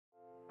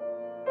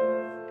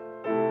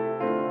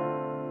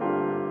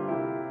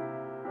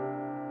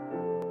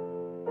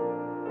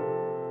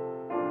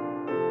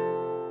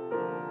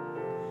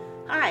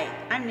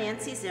I'm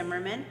Nancy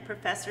Zimmerman,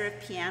 professor of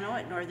piano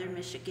at Northern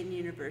Michigan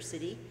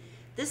University.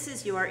 This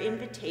is your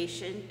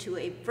invitation to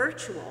a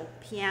virtual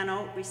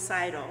piano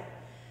recital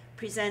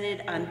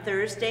presented on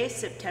Thursday,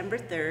 September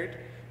 3rd,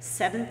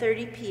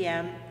 7:30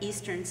 p.m.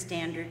 Eastern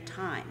Standard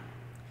Time.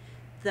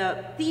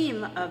 The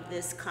theme of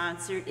this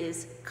concert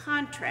is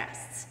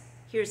contrasts.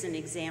 Here's an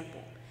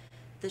example.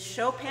 The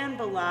Chopin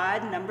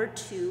Ballade No.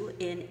 2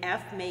 in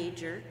F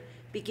major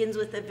begins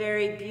with a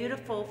very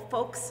beautiful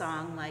folk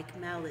song-like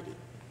melody.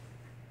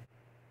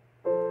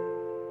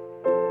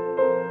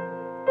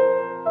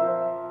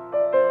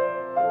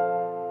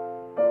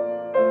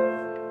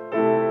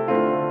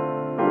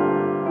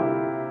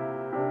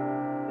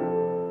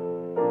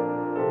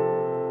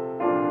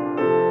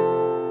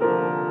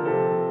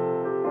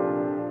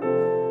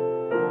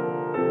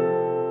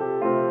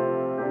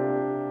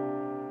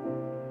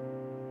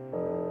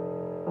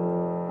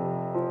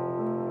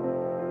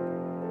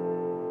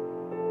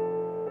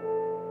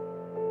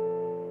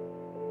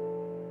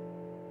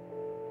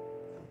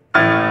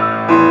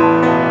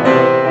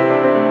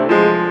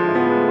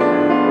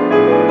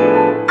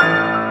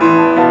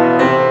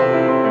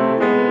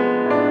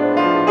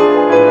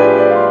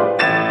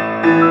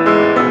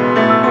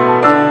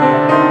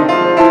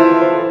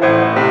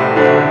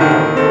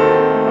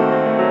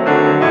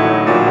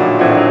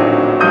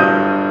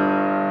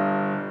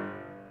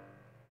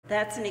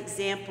 That's an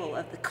example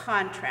of the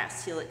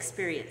contrasts you'll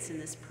experience in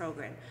this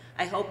program.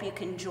 I hope you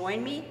can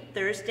join me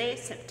Thursday,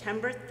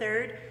 September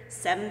 3rd,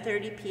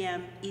 7:30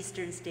 p.m.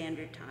 Eastern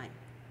Standard Time.